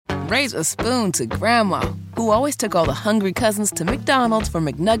raise a spoon to Grandma, who always took all the hungry cousins to McDonald's for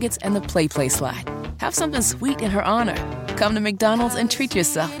McNuggets and the Play Slide. Have something sweet in her honor. Come to McDonald's and treat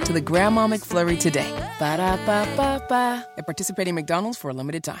yourself to the Grandma McFlurry today. Ba-da-ba-ba-ba. At participating McDonald's for a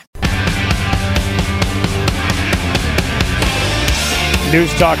limited time.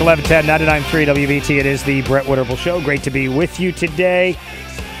 News Talk 1110 99.3 WBT. It is the Brett Winterble Show. Great to be with you today.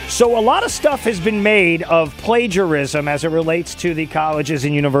 So a lot of stuff has been made of plagiarism as it relates to the colleges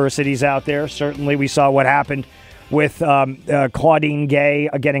and universities out there. Certainly we saw what happened with Claudine Gay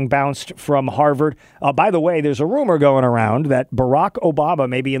getting bounced from Harvard. By the way, there's a rumor going around that Barack Obama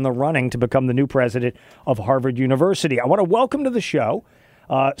may be in the running to become the new president of Harvard University. I want to welcome to the show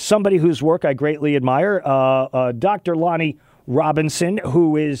somebody whose work I greatly admire, Dr. Lonnie Robinson,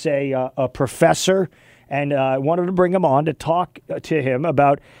 who is a professor, and I wanted to bring him on to talk to him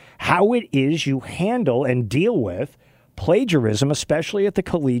about how it is you handle and deal with plagiarism, especially at the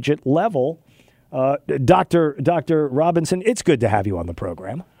collegiate level. Dr. Robinson, it's good to have you on the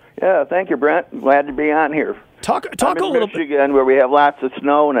program. Yeah, thank you, Brent. Glad to be on here. Talk I'm a in little Michigan, where we have lots of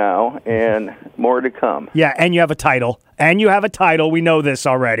snow now, and more to come. Yeah, and you have a title. We know this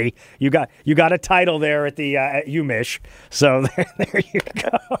already. You got a title there at the at UMich. So there you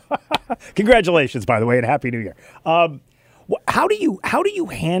go. Congratulations, by the way, and Happy New Year. How do you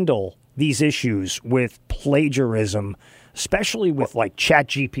handle these issues with plagiarism, especially with like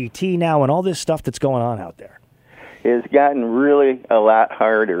ChatGPT now and all this stuff that's going on out there? It's gotten really a lot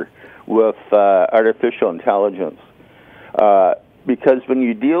harder with artificial intelligence because when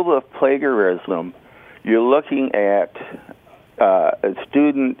you deal with plagiarism, you're looking at a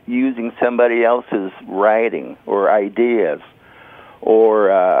student using somebody else's writing or ideas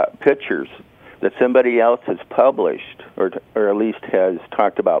or pictures that somebody else has published or at least has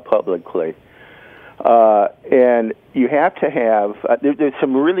talked about publicly. And you have to have, there's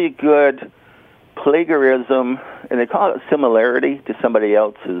some really good plagiarism, and they call it similarity to somebody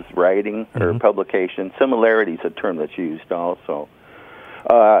else's writing or publication. Similarity is a term that's used also.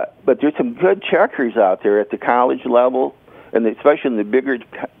 But there's some good checkers out there at the college level, and especially in the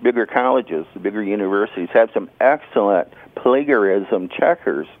bigger colleges, the bigger universities, have some excellent plagiarism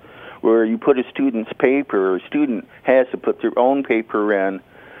checkers where you put a student's paper, or a student has to put their own paper in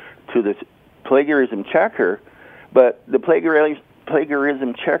to this plagiarism checker, but the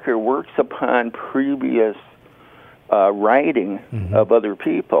plagiarism checker works upon previous writing of other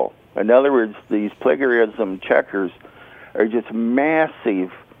people. In other words, these plagiarism checkers are just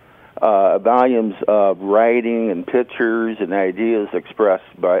massive volumes of writing and pictures and ideas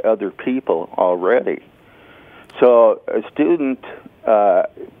expressed by other people already. So a student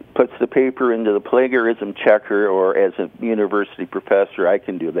puts the paper into the plagiarism checker, or as a university professor, I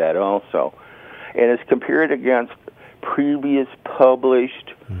can do that also. And it's compared against previous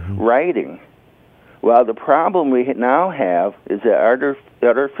published writing. Well, the problem we now have is that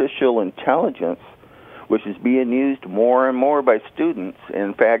artificial intelligence, which is being used more and more by students.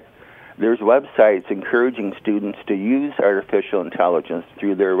 In fact, there's websites encouraging students to use artificial intelligence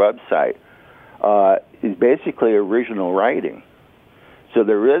through their website, is basically original writing. So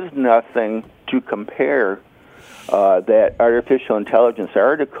there is nothing to compare that artificial intelligence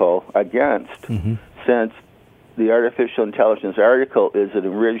article against, since the artificial intelligence article is an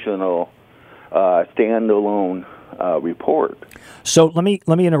original standalone report. So let me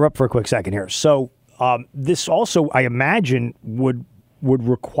interrupt for a quick second here. So this also, I imagine, would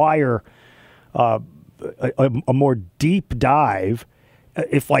require a more deep dive.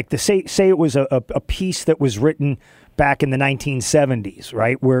 If, like, say it was a piece that was written back in the 1970s,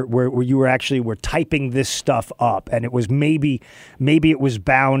 right, where you were typing this stuff up, and it was maybe it was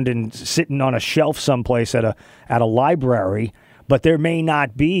bound and sitting on a shelf someplace at a library, but there may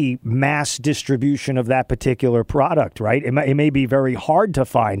not be mass distribution of that particular product, right? It may be very hard to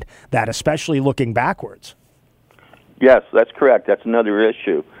find that, especially looking backwards. Yes, that's correct. That's another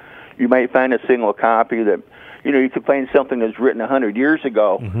issue. You might find a single copy that, you could find something that's written 100 years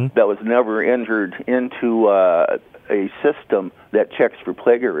ago that was never entered into a system that checks for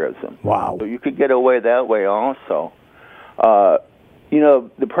plagiarism. Wow. So you could get away that way also.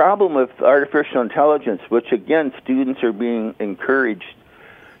 The problem with artificial intelligence, which, again, students are being encouraged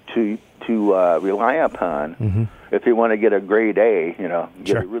to rely upon if they want to get a grade A,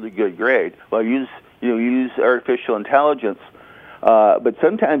 get a really good grade. Well, use artificial intelligence, but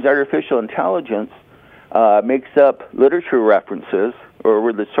sometimes artificial intelligence makes up literature references or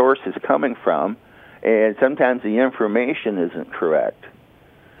where the source is coming from, and sometimes the information isn't correct.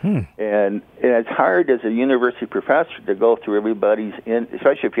 And it's hard as a university professor to go through everybody's,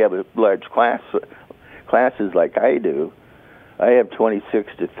 especially if you have a large classes like I do, I have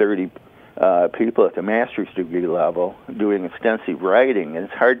 26 to 30 people at the master's degree level doing extensive writing, and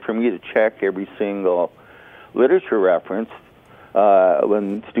it's hard for me to check every single literature reference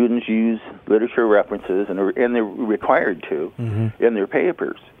when students use literature references, and they're required to in their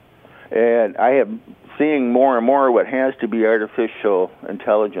papers. And I am seeing more and more what has to be artificial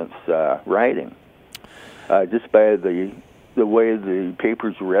intelligence writing, just by the way the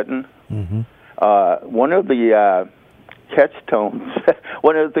paper's written. One of the catchstones,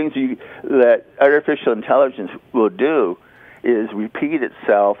 one of the things that artificial intelligence will do is repeat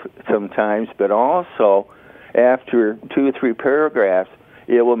itself sometimes, but also after 2 or 3 paragraphs,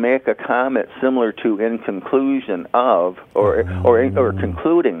 it will make a comment similar to in conclusion of, or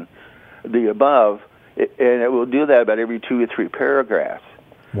concluding the above, and it will do that about every 2 or 3 paragraphs.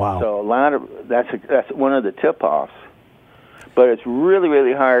 Wow! So that's one of the tip-offs, but it's really,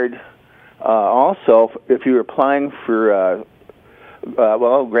 really hard. Also, if you're applying for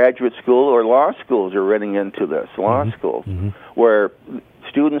graduate school or law schools are running into this. Law schools, where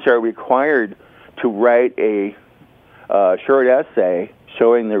students are required to write a short essay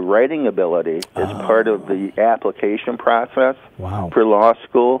showing their writing ability as part of the application process for law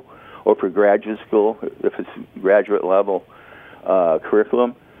school or for graduate school, if it's graduate level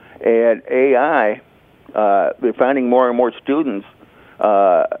curriculum. And AI, they're finding more and more students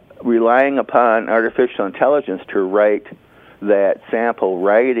relying upon artificial intelligence to write that sample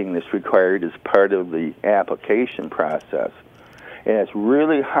writing that's required as part of the application process. And it's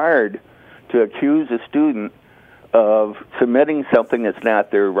really hard to accuse a student of submitting something that's not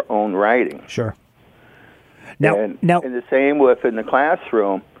their own writing. Sure. Now, and the same in the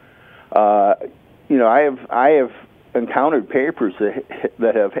classroom. I have encountered papers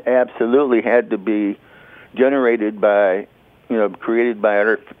that have absolutely had to be generated by, created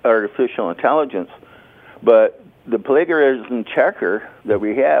by artificial intelligence, but the plagiarism checker that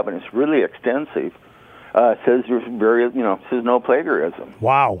we have, and it's really extensive, says says no plagiarism.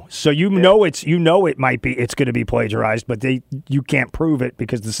 Wow! So it's going to be plagiarized, but you can't prove it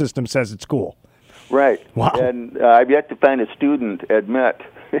because the system says it's cool. Right. Wow. And I've yet to find a student admit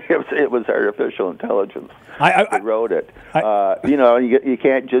it was artificial intelligence that wrote it. You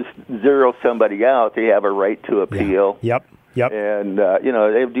can't just zero somebody out. They have a right to appeal. Yeah. Yep. And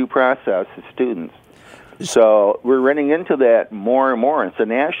they have due process as students. So we're running into that more and more. It's a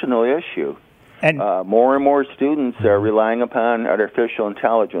national issue. And more and more students are relying upon artificial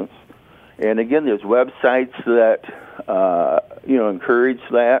intelligence. And again, there's websites that encourage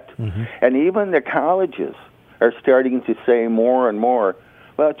that, and even the colleges are starting to say more and more,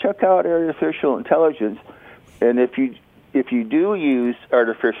 well, check out artificial intelligence, and if you do use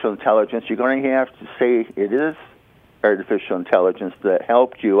artificial intelligence, you're going to have to say it is artificial intelligence that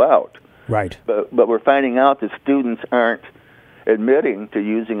helped you out. Right. But we're finding out that students aren't admitting to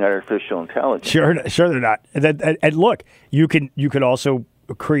using artificial intelligence. Sure they're not. And look, you could also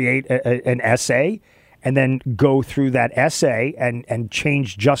create an essay and then go through that essay and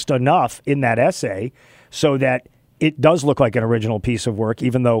change just enough in that essay so that it does look like an original piece of work,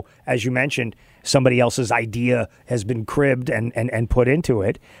 even though, as you mentioned, somebody else's idea has been cribbed and put into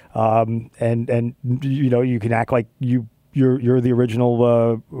it. And you can act like you're the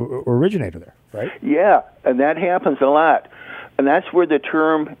original originator there, right? Yeah, and that happens a lot. And that's where the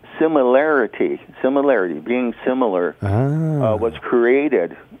term similarity, being similar, was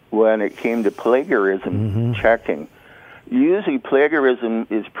created when it came to plagiarism checking. Usually plagiarism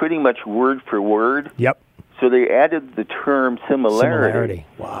is pretty much word for word. Yep. So they added the term similarity.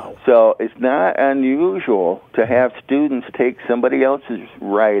 Wow. So it's not unusual to have students take somebody else's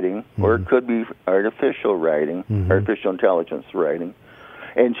writing, or it could be artificial writing, artificial intelligence writing,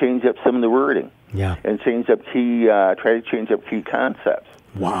 and change up some of the wording. Yeah. And try to change up key concepts.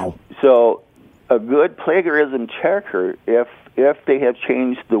 Wow. So a good plagiarism checker, if they have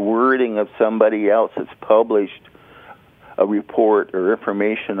changed the wording of somebody else that's published a report or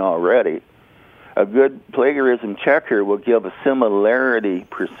information already, a good plagiarism checker will give a similarity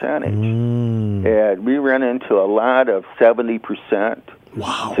percentage. And we run into a lot of 70%,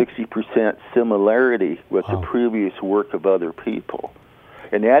 60% similarity with the previous work of other people.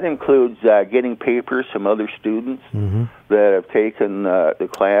 And that includes getting papers from other students that have taken the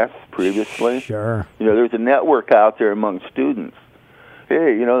class previously. Sure. There's a network out there among students.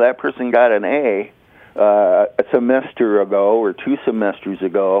 Hey, that person got an A a semester ago or 2 semesters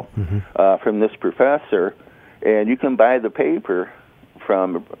ago from this professor, and you can buy the paper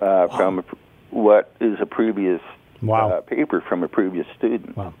from what is a previous paper from a previous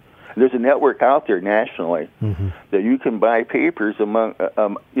student. Wow. There's a network out there nationally that you can buy papers among,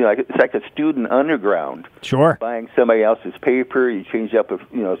 it's like a student underground. Sure. Buying somebody else's paper, you change up,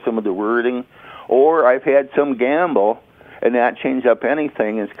 some of the wording. Or I've had some gamble and not change up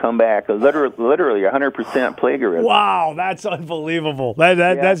anything and it's come back literally 100% plagiarism. Wow, that's unbelievable.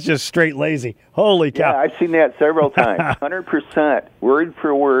 That's just straight lazy. Holy cow. Yeah, I've seen that several times. 100%, word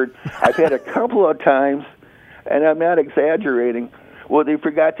for word. I've had a couple of times, and I'm not exaggerating, well, they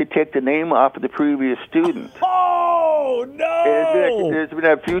forgot to take the name off of the previous student. Oh, no! There's been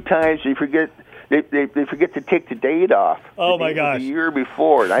a few times they forget to take the date off. Oh, my gosh. The year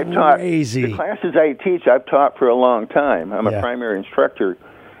before. And I've taught the classes I teach, I've taught for a long time. I'm a primary instructor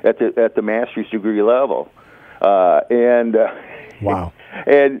at the master's degree level. Wow.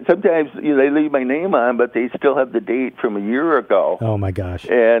 And sometimes they leave my name on, but they still have the date from a year ago. Oh, my gosh.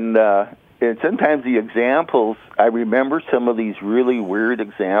 And sometimes the examples, I remember some of these really weird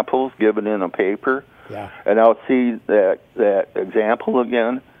examples given in a paper. Yeah. And I'll see that example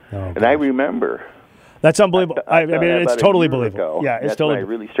again. Oh, and I remember. That's unbelievable. I mean, it's totally believable. Yeah, it's totally. When I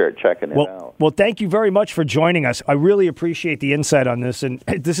really start checking it out. Well, thank you very much for joining us. I really appreciate the insight on this, and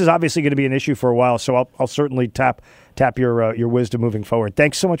this is obviously going to be an issue for a while. So I'll certainly tap your wisdom moving forward.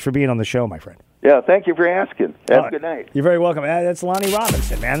 Thanks so much for being on the show, my friend. Yeah, thank you for asking. Have a good night. You're very welcome. That's Lonnie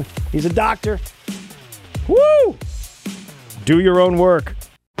Robinson, man. He's a doctor. Woo! Do your own work.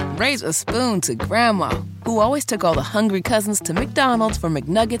 Raise a spoon to Grandma, who always took all the hungry cousins to McDonald's for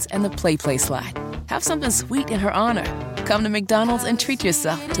McNuggets and the Play Slide. Have something sweet in her honor. Come to McDonald's and treat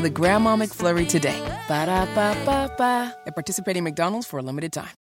yourself to the Grandma McFlurry today. Ba-da-ba-ba-ba. At participating McDonald's for a limited time.